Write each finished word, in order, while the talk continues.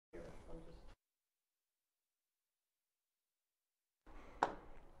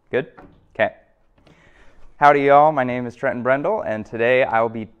Good? Okay. Howdy y'all, my name is Trenton Brendel, and today I will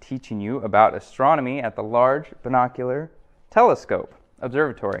be teaching you about astronomy at the Large Binocular Telescope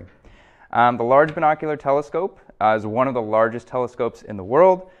Observatory. The Large Binocular Telescope is one of the largest telescopes in the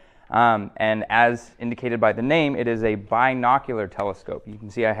world, and as indicated by the name, it is a binocular telescope. You can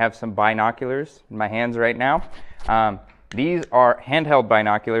see I have some binoculars in my hands right now. These are handheld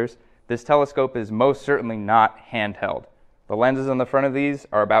binoculars. This telescope is most certainly not handheld. The lenses on the front of these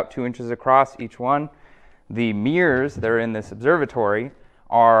are about 2 inches across each one. The mirrors that are in this observatory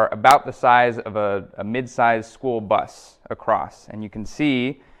are about the size of a mid-sized school bus across. And you can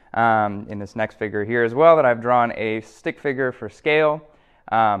see in this next figure here as well that I've drawn a stick figure for scale.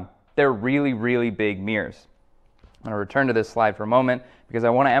 They're really, really big mirrors. I'm going to return to this slide for a moment because I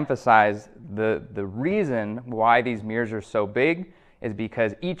want to emphasize the reason why these mirrors are so big is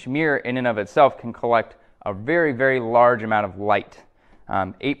because each mirror in and of itself can collect a very, very large amount of light.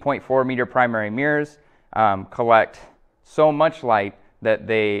 8.4 meter primary mirrors collect so much light that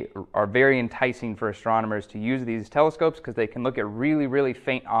they are very enticing for astronomers to use these telescopes because they can look at really, really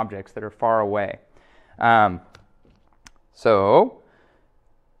faint objects that are far away. Yeah,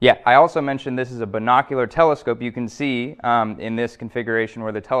 I also mentioned this is a binocular telescope. You can see in this configuration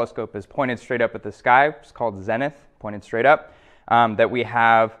where the telescope is pointed straight up at the sky, it's called zenith, pointed straight up, that we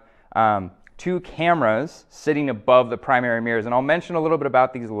have two cameras sitting above the primary mirrors. And I'll mention a little bit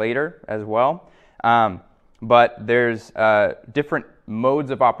about these later as well. But there's different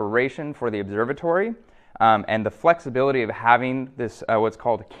modes of operation for the observatory, and the flexibility of having this what's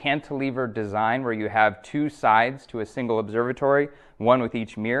called cantilever design, where you have two sides to a single observatory, one with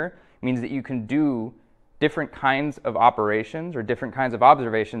each mirror, means that you can do different kinds of operations or different kinds of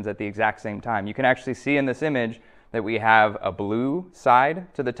observations at the exact same time. You can actually see in this image that we have a blue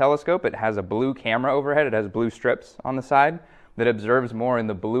side to the telescope. It has a blue camera overhead. It has blue strips on the side that observes more in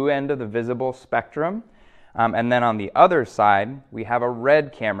the blue end of the visible spectrum. And then on the other side, we have a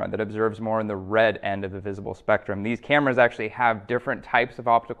red camera that observes more in the red end of the visible spectrum. These cameras actually have different types of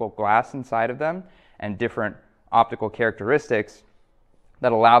optical glass inside of them and different optical characteristics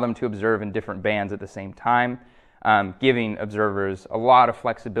that allow them to observe in different bands at the same time, giving observers a lot of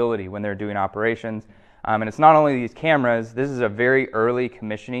flexibility when they're doing operations. And it's not only these cameras. This is a very early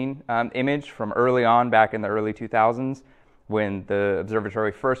commissioning image from early on back in the early 2000s when the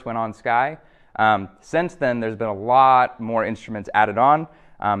observatory first went on sky. Since then, there's been a lot more instruments added on,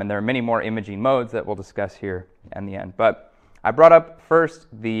 and there are many more imaging modes that we'll discuss here in the end. But I brought up first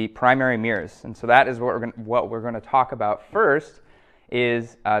the primary mirrors, and so that is what we're going to talk about first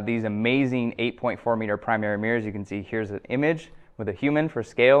is these amazing 8.4 meter primary mirrors. You can see here's an image with a human for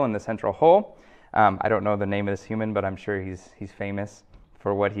scale in the central hole. I don't know the name of this human, but I'm sure he's famous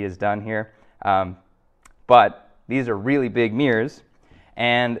for what he has done here. But these are really big mirrors,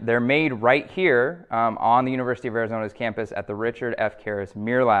 and they're made right here on the University of Arizona's campus at the Richard F. Karras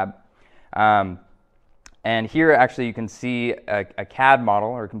Mirror Lab. And here actually you can see a CAD model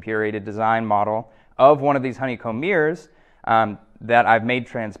or computer-aided design model of one of these honeycomb mirrors that I've made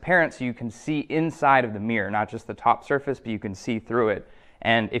transparent so you can see inside of the mirror, not just the top surface, but you can see through it.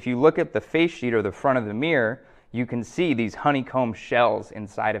 And if you look at the face sheet or the front of the mirror, you can see these honeycomb shells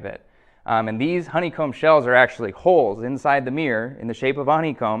inside of it. And these honeycomb shells are actually holes inside the mirror in the shape of a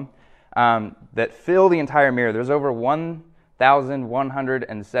honeycomb that fill the entire mirror. There's over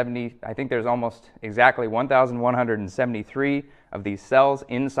 1,170, I think there's almost exactly 1,173 of these cells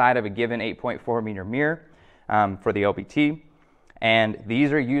inside of a given 8.4 meter mirror for the LBT. And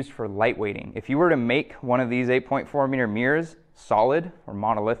these are used for light weighting. If you were to make one of these 8.4 meter mirrors solid or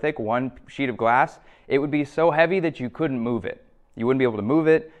monolithic, one sheet of glass, it would be so heavy that you couldn't move it. You wouldn't be able to move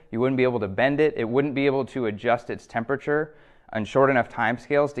it, you wouldn't be able to bend it, it wouldn't be able to adjust its temperature on short enough time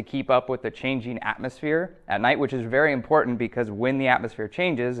scales to keep up with the changing atmosphere at night, which is very important because when the atmosphere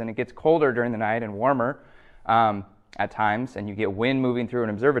changes and it gets colder during the night and warmer at times, and you get wind moving through an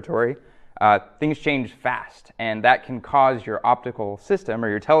observatory, things change fast, and that can cause your optical system or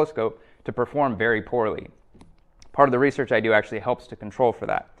your telescope to perform very poorly. Part of the research I do actually helps to control for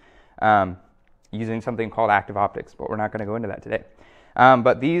that using something called active optics, but we're not going to go into that today.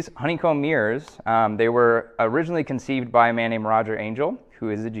 But these honeycomb mirrors, they were originally conceived by a man named Roger Angel, who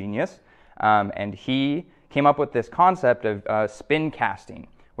is a genius, and he came up with this concept of spin casting,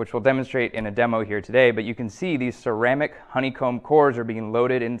 which we'll demonstrate in a demo here today. But you can see these ceramic honeycomb cores are being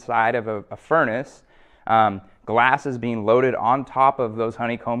loaded inside of a furnace. Glass is being loaded on top of those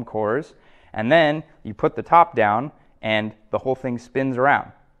honeycomb cores, and then you put the top down and the whole thing spins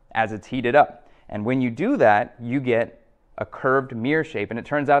around as it's heated up. And when you do that, you get a curved mirror shape. And it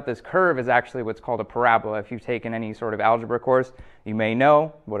turns out this curve is actually what's called a parabola. If you've taken any sort of algebra course, you may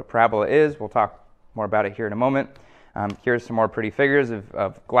know what a parabola is. We'll talk more about it here in a moment. Here's some more pretty figures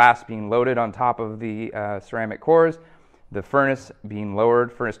of glass being loaded on top of the ceramic cores, the furnace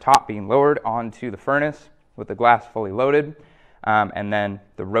top being lowered onto the furnace with the glass fully loaded, and then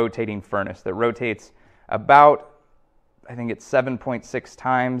the rotating furnace that rotates about, I think it's 7.6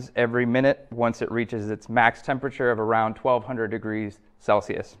 times every minute once it reaches its max temperature of around 1200 degrees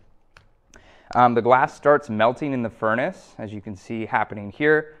Celsius. The glass starts melting in the furnace, as you can see happening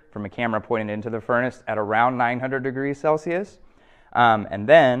here from a camera pointed into the furnace at around 900 degrees Celsius. And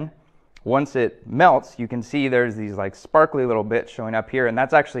then once it melts, you can see there's these like sparkly little bits showing up here, and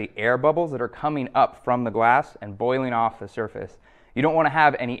that's actually air bubbles that are coming up from the glass and boiling off the surface. You don't want to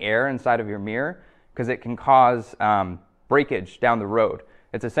have any air inside of your mirror because it can cause breakage down the road.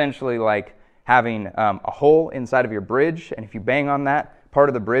 It's essentially like having a hole inside of your bridge, and if you bang on that part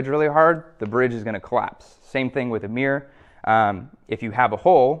of the bridge really hard, the bridge is going to collapse. Same thing with a mirror. If you have a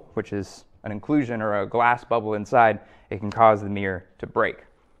hole, which is an inclusion or a glass bubble inside, it can cause the mirror to break,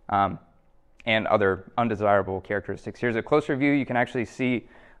 and other undesirable characteristics. Here's a closer view. You can actually see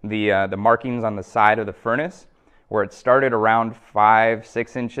the markings on the side of the furnace where it started around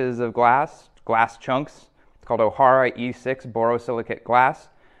 5-6 inches of glass chunks. It's called Ohara E6 borosilicate glass.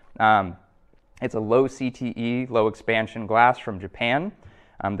 It's a low CTE, low expansion glass from Japan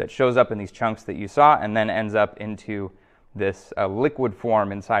that shows up in these chunks that you saw and then ends up into this liquid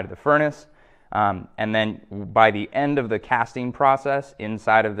form inside of the furnace. And then by the end of the casting process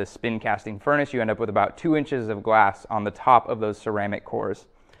inside of the spin casting furnace, you end up with about 2 inches of glass on the top of those ceramic cores.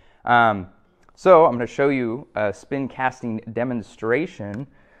 So I'm going to show you a spin casting demonstration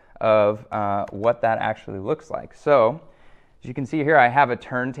of what that actually looks like. So as you can see here, I have a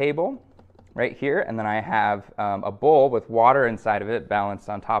turntable right here, and then I have a bowl with water inside of it balanced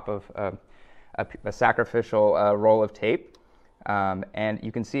on top of a sacrificial roll of tape. And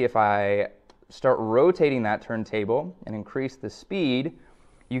you can see if I start rotating that turntable and increase the speed,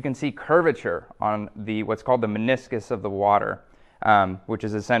 you can see curvature on what's called the meniscus of the water, which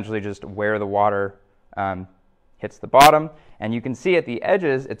is essentially just where the water hits the bottom. And you can see at the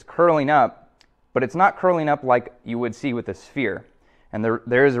edges it's curling up, but it's not curling up like you would see with a sphere. And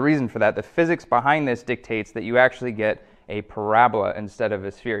there is a reason for that. The physics behind this dictates that you actually get a parabola instead of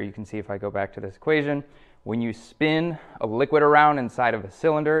a sphere. You can see if I go back to this equation, when you spin a liquid around inside of a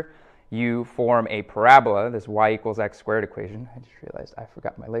cylinder, you form a parabola, this y equals x squared equation. I just realized I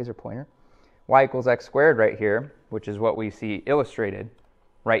forgot my laser pointer. Y equals x squared right here, which is what we see illustrated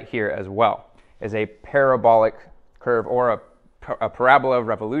right here as well, is a parabolic curve, or a parabola of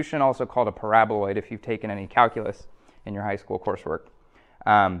revolution, also called a paraboloid if you've taken any calculus in your high school coursework.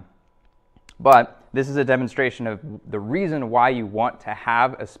 But this is a demonstration of the reason why you want to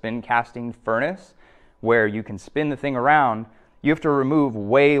have a spin casting furnace where you can spin the thing around. You have to remove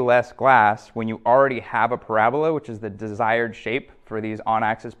way less glass when you already have a parabola, which is the desired shape for these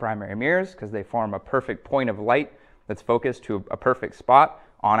on-axis primary mirrors, because they form a perfect point of light that's focused to a perfect spot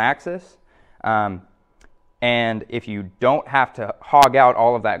on axis. And if you don't have to hog out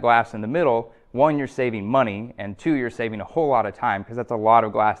all of that glass in the middle, one, you're saving money, and two, you're saving a whole lot of time, because that's a lot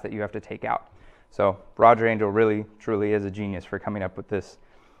of glass that you have to take out. So Roger Angel really, truly is a genius for coming up with this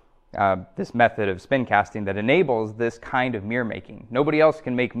method of spin casting that enables this kind of mirror making. Nobody else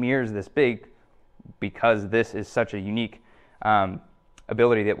can make mirrors this big because this is such a unique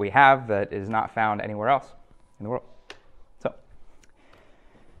ability that we have that is not found anywhere else in the world. So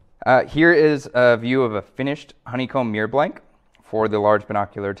here is a view of a finished honeycomb mirror blank for the Large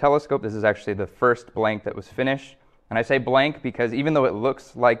Binocular Telescope. This is actually the first blank that was finished. And I say blank because even though it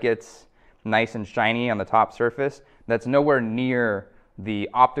looks like it's nice and shiny on the top surface, that's nowhere near the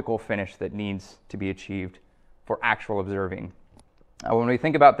optical finish that needs to be achieved for actual observing. When we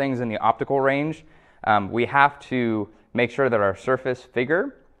think about things in the optical range, we have to make sure that our surface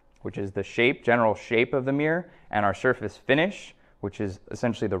figure, which is the shape, general shape of the mirror, and our surface finish, which is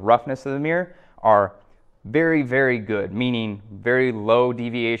essentially the roughness of the mirror, are very, very good, meaning very low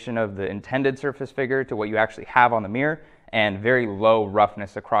deviation of the intended surface figure to what you actually have on the mirror, and very low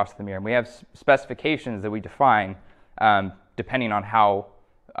roughness across the mirror. And we have specifications that we define depending on how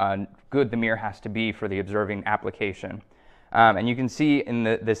good the mirror has to be for the observing application. And you can see in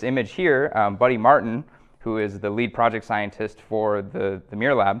this image here, Buddy Martin, who is the lead project scientist for the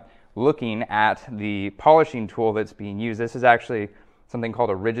mirror lab, looking at the polishing tool that's being used. This is actually something called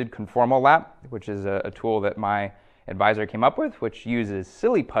a rigid conformal lap, which is a tool that my advisor came up with, which uses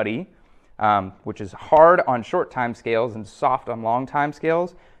silly putty, which is hard on short time scales and soft on long time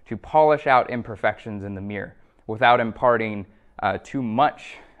scales, to polish out imperfections in the mirror. without imparting too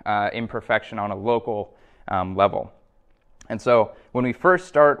much imperfection on a local level. And so when we first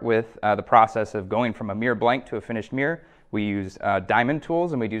start with the process of going from a mirror blank to a finished mirror, we use diamond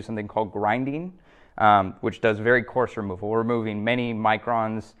tools, and we do something called grinding, which does very coarse removal. We're removing many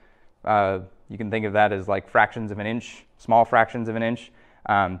microns. You can think of that as like fractions of an inch, small fractions of an inch,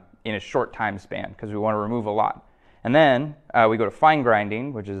 in a short time span, because we want to remove a lot. And then we go to fine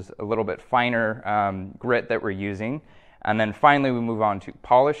grinding, which is a little bit finer grit that we're using. And then finally we move on to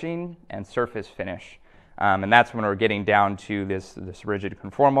polishing and surface finish. And that's when we're getting down to this rigid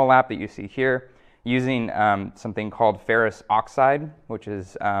conformal lap that you see here, using something called ferrous oxide, which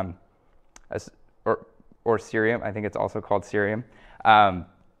is or cerium. I think it's also called cerium,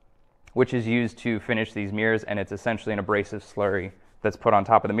 which is used to finish these mirrors, and it's essentially an abrasive slurry that's put on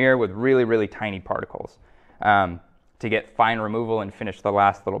top of the mirror with really, really tiny particles to get fine removal and finish the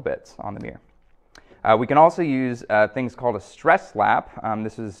last little bits on the mirror. We can also use things called a stress lap.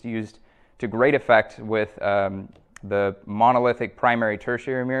 This is used to great effect with the monolithic primary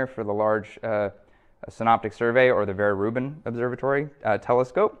tertiary mirror for the large synoptic survey, or the Vera Rubin Observatory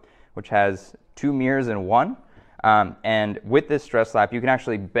telescope, which has 2 mirrors in one. And with this stress lap, you can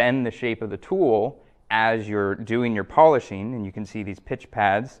actually bend the shape of the tool as you're doing your polishing, and you can see these pitch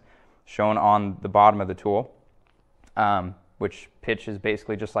pads shown on the bottom of the tool, which pitch is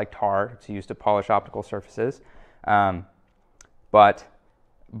basically just like tar. It's used to polish optical surfaces. But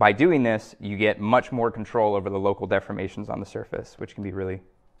by doing this, you get much more control over the local deformations on the surface, which can be really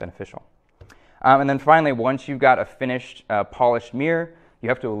beneficial. And then finally, once you've got a finished polished mirror, you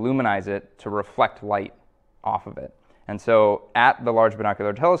have to illuminize it to reflect light off of it. And so at the Large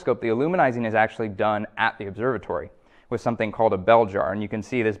Binocular Telescope, the illuminizing is actually done at the observatory with something called a bell jar. And you can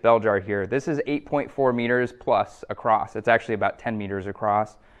see this bell jar here. This is 8.4 meters plus across. It's actually about 10 meters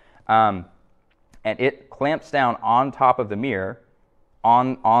across. And it clamps down on top of the mirror,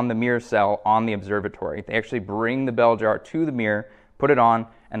 on the mirror cell on the observatory. They actually bring the bell jar to the mirror, put it on,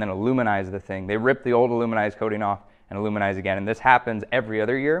 and then illuminize the thing. They rip the old illuminized coating off and illuminize again. And this happens every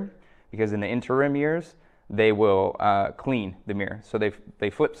other year, because in the interim years, they will clean the mirror. So they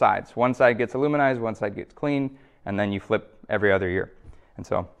flip sides. One side gets illuminized, one side gets clean, and then you flip every other year. And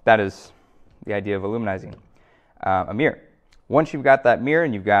so that is the idea of illuminizing a mirror. Once you've got that mirror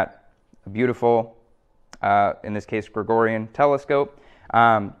and you've got a beautiful, in this case, Gregorian telescope,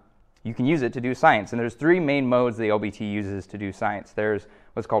 you can use it to do science. And there's 3 main modes the LBT uses to do science. There's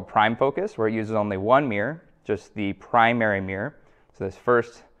what's called prime focus, where it uses only one mirror, just the primary mirror. So this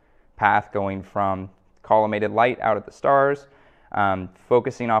first path going from collimated light out at the stars,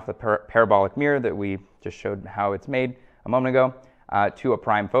 focusing off the parabolic mirror that we just showed how it's made a moment ago, to a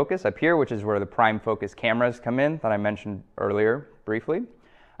prime focus up here, which is where the prime focus cameras come in that I mentioned earlier briefly.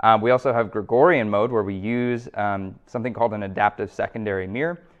 We also have Gregorian mode, where we use something called an adaptive secondary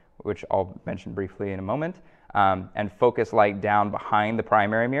mirror, which I'll mention briefly in a moment, and focus light down behind the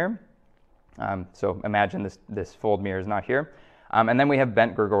primary mirror. So imagine this fold mirror is not here. And then we have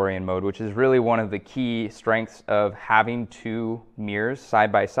bent Gregorian mode, which is really one of the key strengths of having 2 mirrors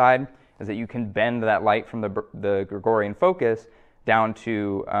side by side, is that you can bend that light from the Gregorian focus down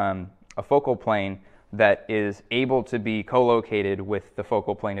to a focal plane that is able to be co-located with the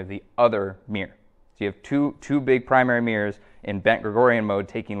focal plane of the other mirror. So you have two big primary mirrors in bent Gregorian mode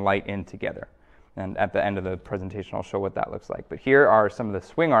taking light in together. And at the end of the presentation, I'll show what that looks like. But here are some of the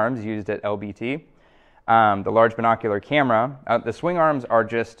swing arms used at LBT. The large binocular camera. The swing arms are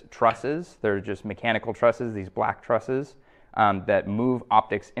just trusses. They're just mechanical trusses, these black trusses, that move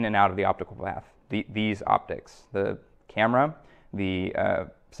optics in and out of the optical path. These optics, the camera, the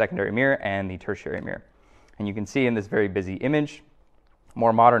secondary mirror, and the tertiary mirror. And you can see in this very busy image,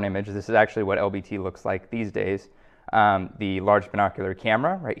 more modern image, this is actually what LBT looks like these days. The large binocular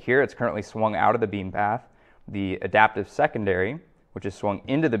camera right here, it's currently swung out of the beam path. The adaptive secondary, which is swung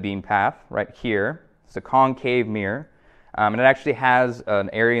into the beam path right here. It's a concave mirror, and it actually has an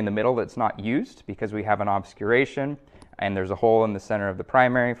area in the middle that's not used because we have an obscuration, and there's a hole in the center of the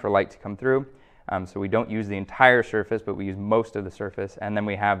primary for light to come through. So we don't use the entire surface, but we use most of the surface. And then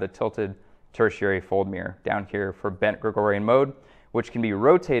we have the tilted tertiary fold mirror down here for bent Gregorian mode, which can be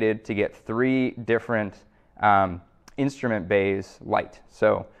rotated to get 3 different instrument bays light.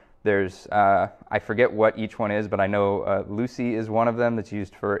 So there's, I forget what each one is, but I know Lucy is one of them that's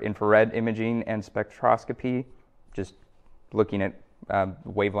used for infrared imaging and spectroscopy, just looking at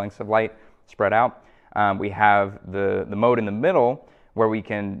wavelengths of light spread out. We have the mode in the middle, where we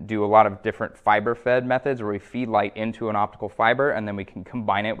can do a lot of different fiber-fed methods, where we feed light into an optical fiber, and then we can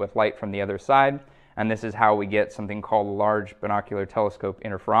combine it with light from the other side. And this is how we get something called Large Binocular Telescope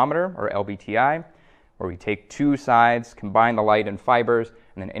Interferometer, or LBTI, where we take two sides, combine the light and fibers,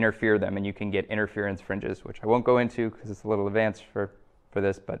 and then interfere them, and you can get interference fringes, which I won't go into because it's a little advanced for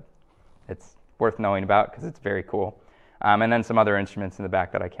this, but it's worth knowing about because it's very cool. And then some other instruments in the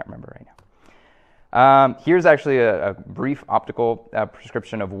back that I can't remember right now. Here's actually a brief optical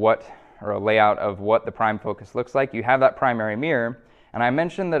prescription of a layout of what the prime focus looks like. You have that primary mirror, and I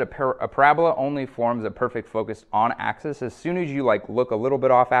mentioned that a parabola only forms a perfect focus on axis as soon as you look a little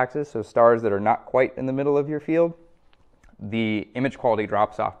bit off axis, so stars that are not quite in the middle of your field, the image quality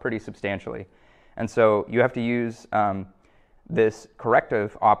drops off pretty substantially. And so you have to use this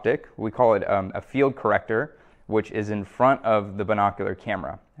corrective optic. We call it a field corrector, which is in front of the binocular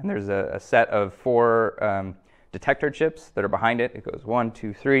camera. And there's a set of 4 detector chips that are behind it. It goes 1,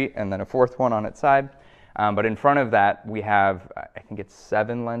 2, 3, and then a 4th one on its side. But in front of that, we have, I think it's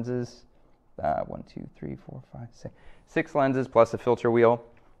 7 lenses. 1, 2, 3, 4, 5, 6 lenses plus a filter wheel.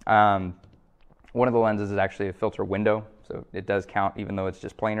 One of the lenses is actually a filter window, so it does count even though it's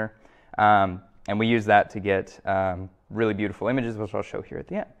just planar. And we use that to get really beautiful images, which I'll show here at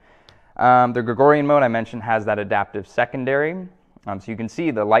the end. The Gregorian mode I mentioned has that adaptive secondary. So you can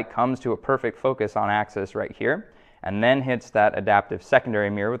see the light comes to a perfect focus on axis right here, and then hits that adaptive secondary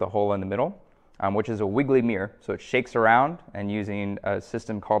mirror with a hole in the middle, which is a wiggly mirror. So it shakes around, and using a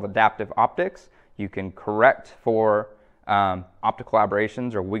system called adaptive optics, you can correct for optical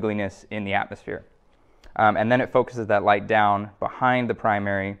aberrations or wiggliness in the atmosphere. And then it focuses that light down behind the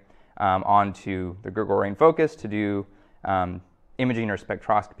primary onto the Gregorian focus to do imaging or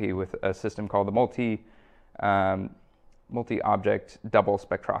spectroscopy with a system called the multi-object double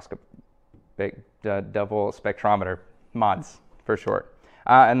spectrometer, MODS for short.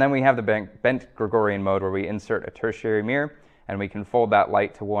 And then we have the bent Gregorian mode, where we insert a tertiary mirror and we can fold that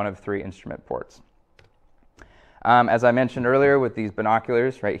light to one of 3 instrument ports. As I mentioned earlier with these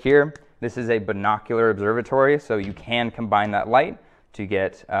binoculars right here, this is a binocular observatory, so you can combine that light to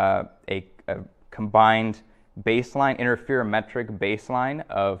get a combined baseline, interferometric baseline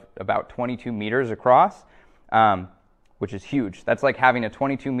of about 22 meters across, which is huge. That's like having a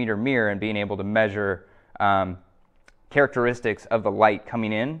 22-meter mirror and being able to measure characteristics of the light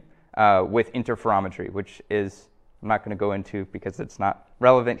coming in with interferometry, which is, I'm not going to go into because it's not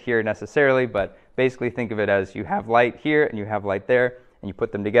relevant here necessarily, but basically think of it as you have light here and you have light there, and you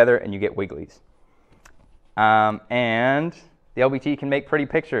put them together and you get wigglies. And the LBT can make pretty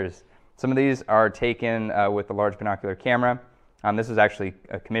pictures. Some of these are taken with the large binocular camera. This is actually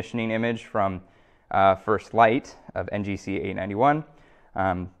a commissioning image from First Light of NGC 891.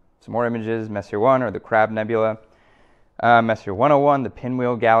 Some more images, Messier 1 or the Crab Nebula. Messier 101, the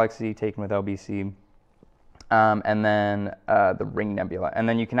Pinwheel Galaxy taken with LBC. And then the Ring Nebula. And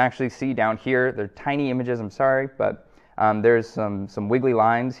then you can actually see down here, they're tiny images, I'm sorry, but there's some wiggly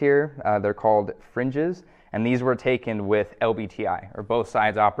lines here. They're called fringes. And these were taken with LBTI, or both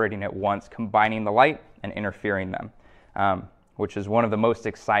sides operating at once, combining the light and interfering them, which is one of the most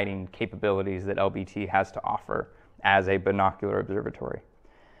exciting capabilities that LBT has to offer as a binocular observatory.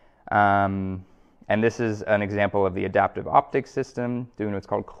 And this is an example of the adaptive optics system doing what's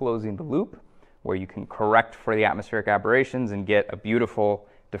called closing the loop, where you can correct for the atmospheric aberrations and get a beautiful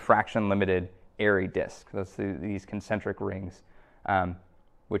diffraction-limited airy disk. That's these concentric rings,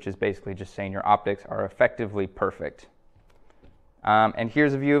 which is basically just saying your optics are effectively perfect. And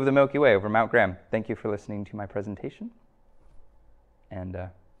here's a view of the Milky Way over Mount Graham. Thank you for listening to my presentation, and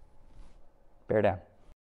bear down.